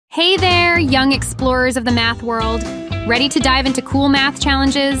Hey there, young explorers of the math world. Ready to dive into cool math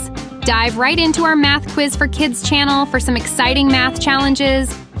challenges? Dive right into our Math Quiz for Kids channel for some exciting math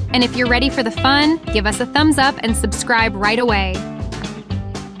challenges. And if you're ready for the fun, give us a thumbs up and subscribe right away.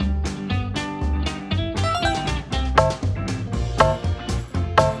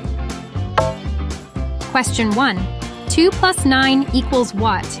 Question 1. 2 plus 9 equals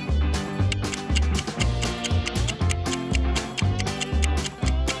what?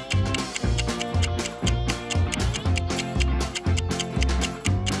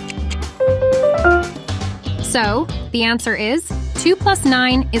 So, the answer is 2 plus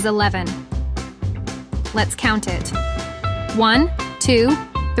 9 is 11. Let's count it. 1, 2,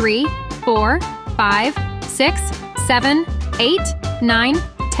 3, 4, 5, 6, 7, 8, 9,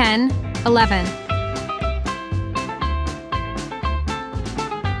 10, 11.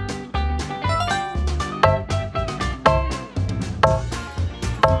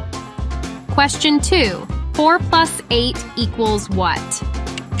 Question 2. 4 plus 8 equals what?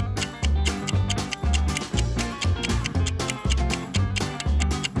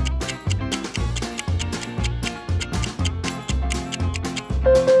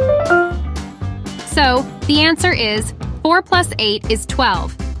 So, the answer is 4 plus 8 is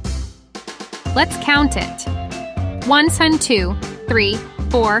 12. Let's count it. 1 times 2, 3,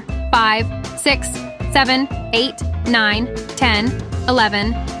 4, 5, 6, 7, 8, 9, 10,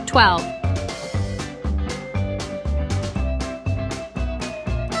 11, 12.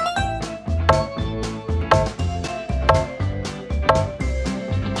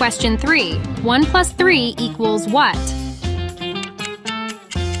 Question 3. 1 plus 3 equals what?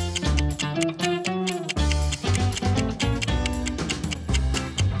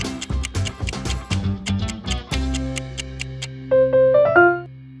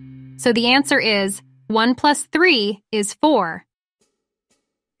 So the answer is 1 plus 3 is 4.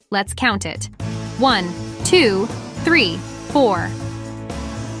 Let's count it. 1, 2, 3, 4.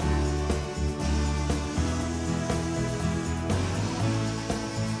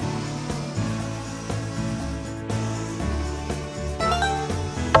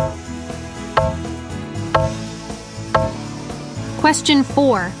 Question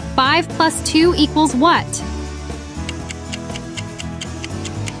 4. 5 plus 2 equals what?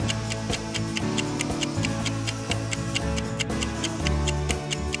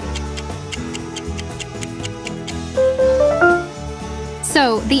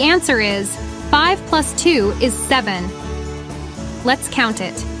 So, the answer is 5 plus 2 is 7. Let's count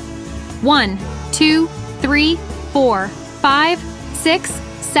it. 1, 2, 3, 4, 5, 6,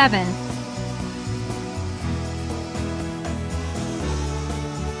 7.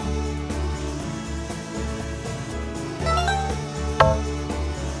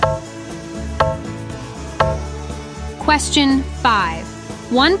 Question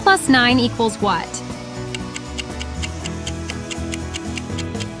 5. 1 plus 9 equals what?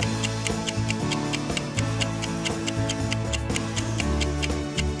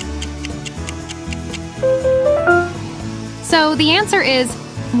 So the answer is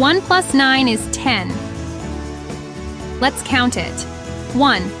 1 plus 9 is 10. Let's count it.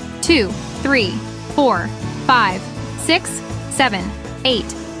 1, 2, 3, 4, 5, 6, 7,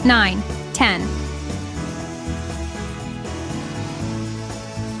 8, 9, 10.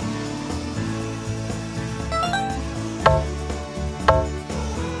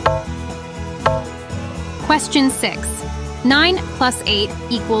 Question 6. 9 plus 8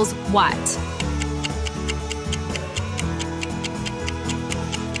 equals what?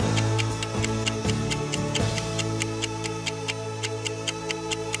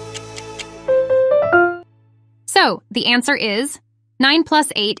 So, the answer is 9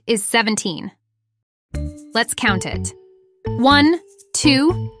 plus 8 is 17. Let's count it. 1,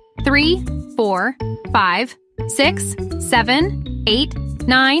 2, 3, 4, 5, 6, 7, 8,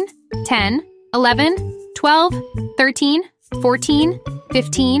 9, 10, 11, 12, 13, 14,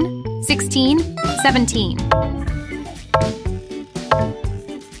 15, 16, 17.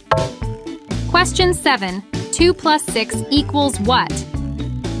 Question 7. 2 plus 6 equals what?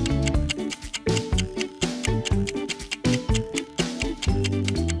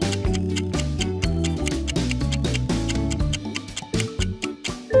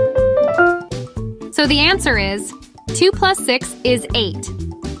 So the answer is 2 plus 6 is 8.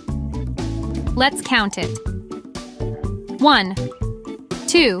 Let's count it. 1,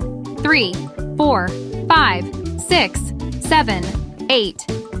 2, 3, 4, 5, 6, 7, 8.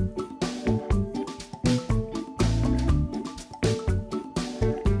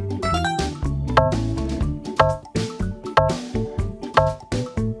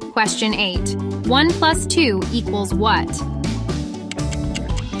 Question 8. 1 plus 2 equals what?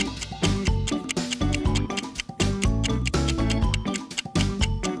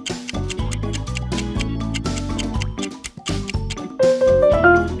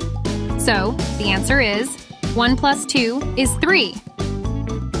 So, the answer is 1 plus 2 is 3.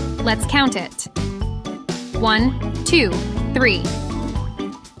 Let's count it. 1, 2, 3.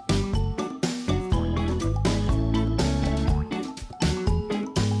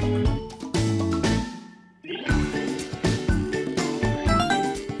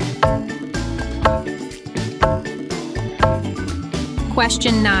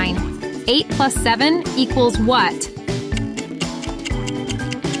 Question 9. 8 plus 7 equals what?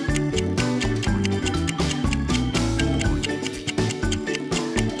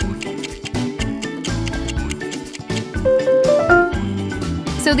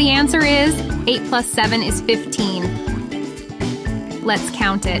 So the answer is 8 plus 7 is 15. Let's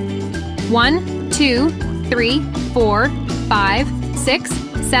count it. 1, 2, 3, 4, 5, 6,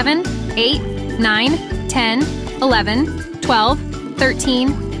 7, 8, 9, 10, 11, 12,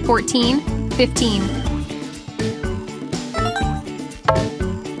 13, 14, 15.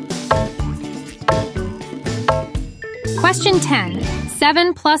 Question 10.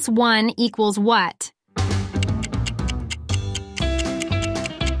 7 plus 1 equals what?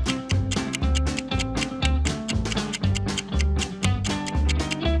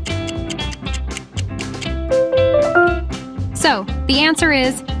 So, the answer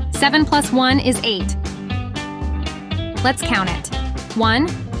is 7 plus 1 is 8. Let's count it. 1,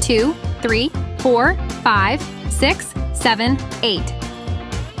 2, 3, 4, 5, 6, 7, 8.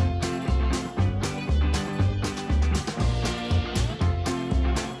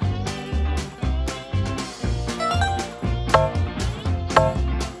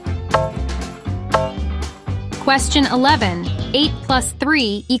 Question 11. 8 plus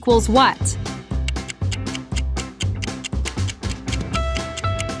 3 equals what?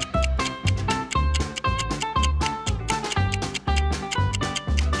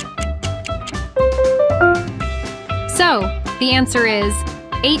 So, the answer is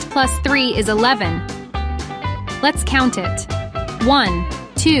 8 plus 3 is 11. Let's count it. 1,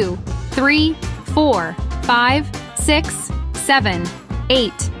 2, 3, 4, 5, 6, 7,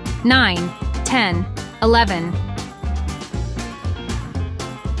 8, 9, 10, 11.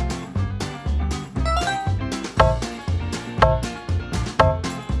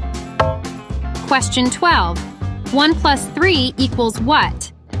 Question 12. 1 plus 3 equals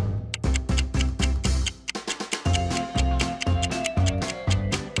what?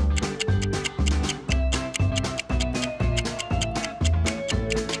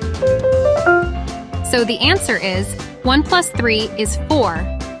 So the answer is 1 plus 3 is 4.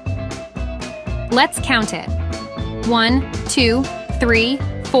 Let's count it. 1, 2, 3,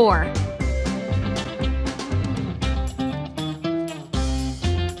 4.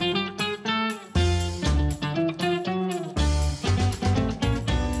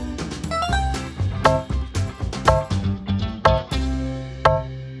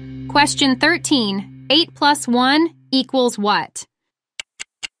 Question 13. 8 plus 1 equals what?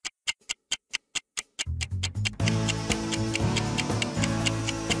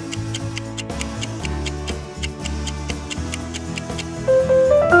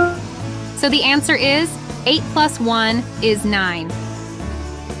 So the answer is 8 plus 1 is 9.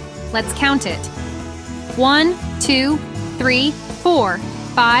 Let's count it. 1, 2, 3, 4,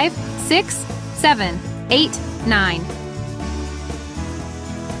 5, 6, 7, 8, 9.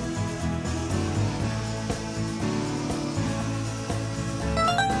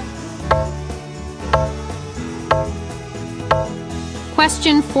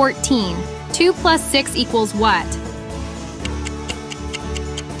 Question 14. 2 plus 6 equals what?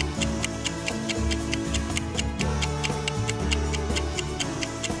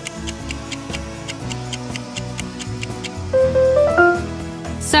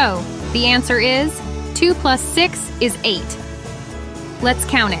 So, the answer is 2 plus 6 is 8. Let's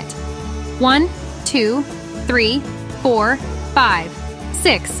count it. 1, 2, 3, 4, 5,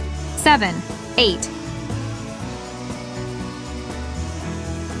 6, 7, 8.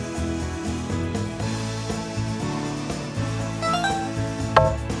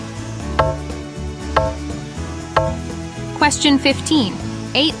 Question 15.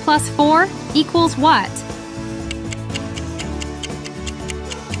 8 plus 4 equals what?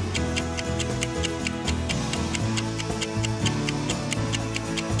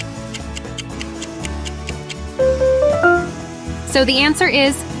 So the answer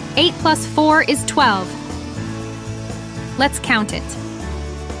is 8 plus 4 is 12. Let's count it.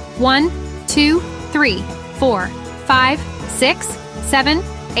 1, 2, 3, 4, 5, 6, 7,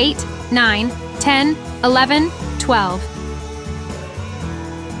 8, 9, 10, 11, 12.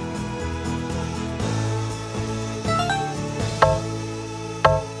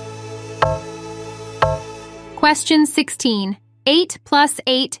 Question 16. 8 plus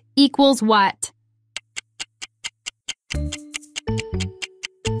 8 equals what?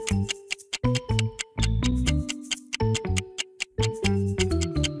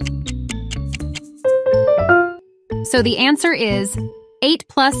 So the answer is 8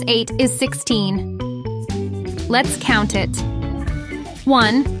 plus 8 is 16. Let's count it.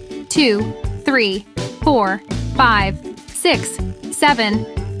 1, 2, 3, 4, 5, 6,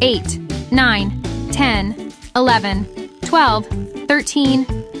 7, 8, 9, 10, 11, 12, 13,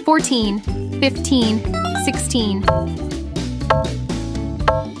 14, 15, 16.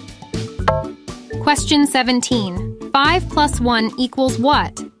 Question 17. 5 plus 1 equals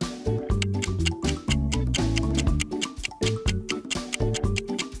what?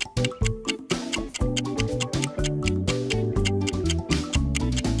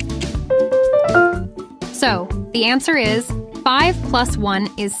 So, the answer is 5 plus 1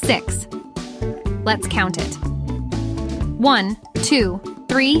 is 6. Let's count it. 1, 2,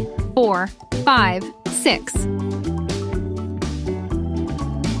 3, 4, 5, 6.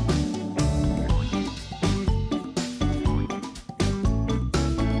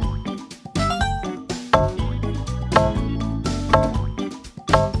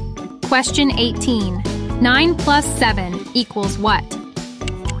 Question 18. 9 plus 7 equals what?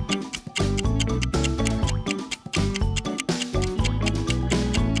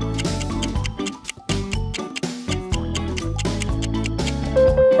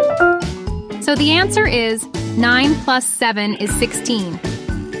 So the answer is 9 plus 7 is 16.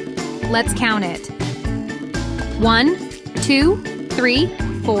 Let's count it. 1, 2, 3,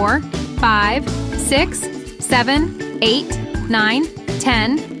 4, 5, 6, 7, 8, 9,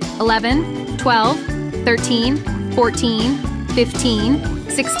 10, 11, 12, 13, 14, 15,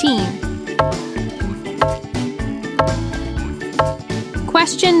 16.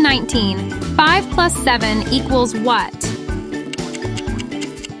 Question 19. 5 plus 7 equals what?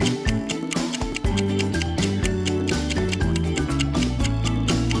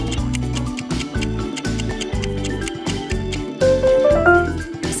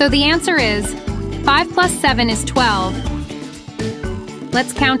 So the answer is 5 plus 7 is 12.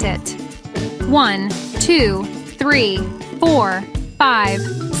 Let's count it. 1, 2, 3, 4, 5,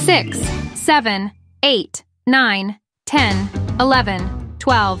 6, 7, 8, 9, 10, 11,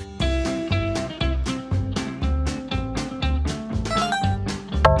 12.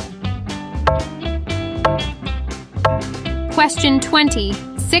 Question 20.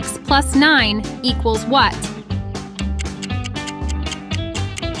 6 plus 9 equals what?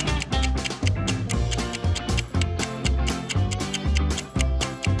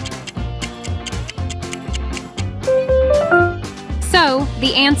 So,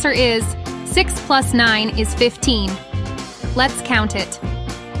 the answer is 6 plus 9 is 15. Let's count it.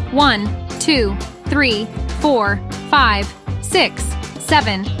 1, 2, 3, 4, 5, 6,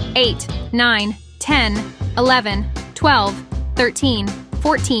 7, 8, 9, 10, 11, 12, 13,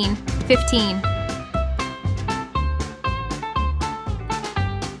 14, 15.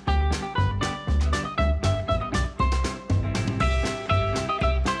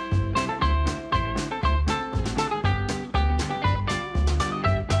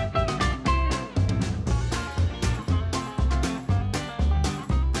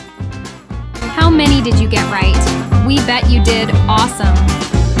 How many did you get right? We bet you did awesome.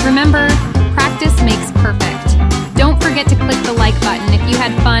 Remember, practice makes perfect. Don't forget to click the like button if you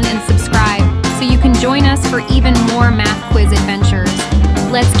had fun and subscribe so you can join us for even more math quiz adventures.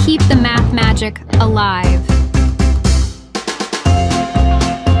 Let's keep the math magic alive.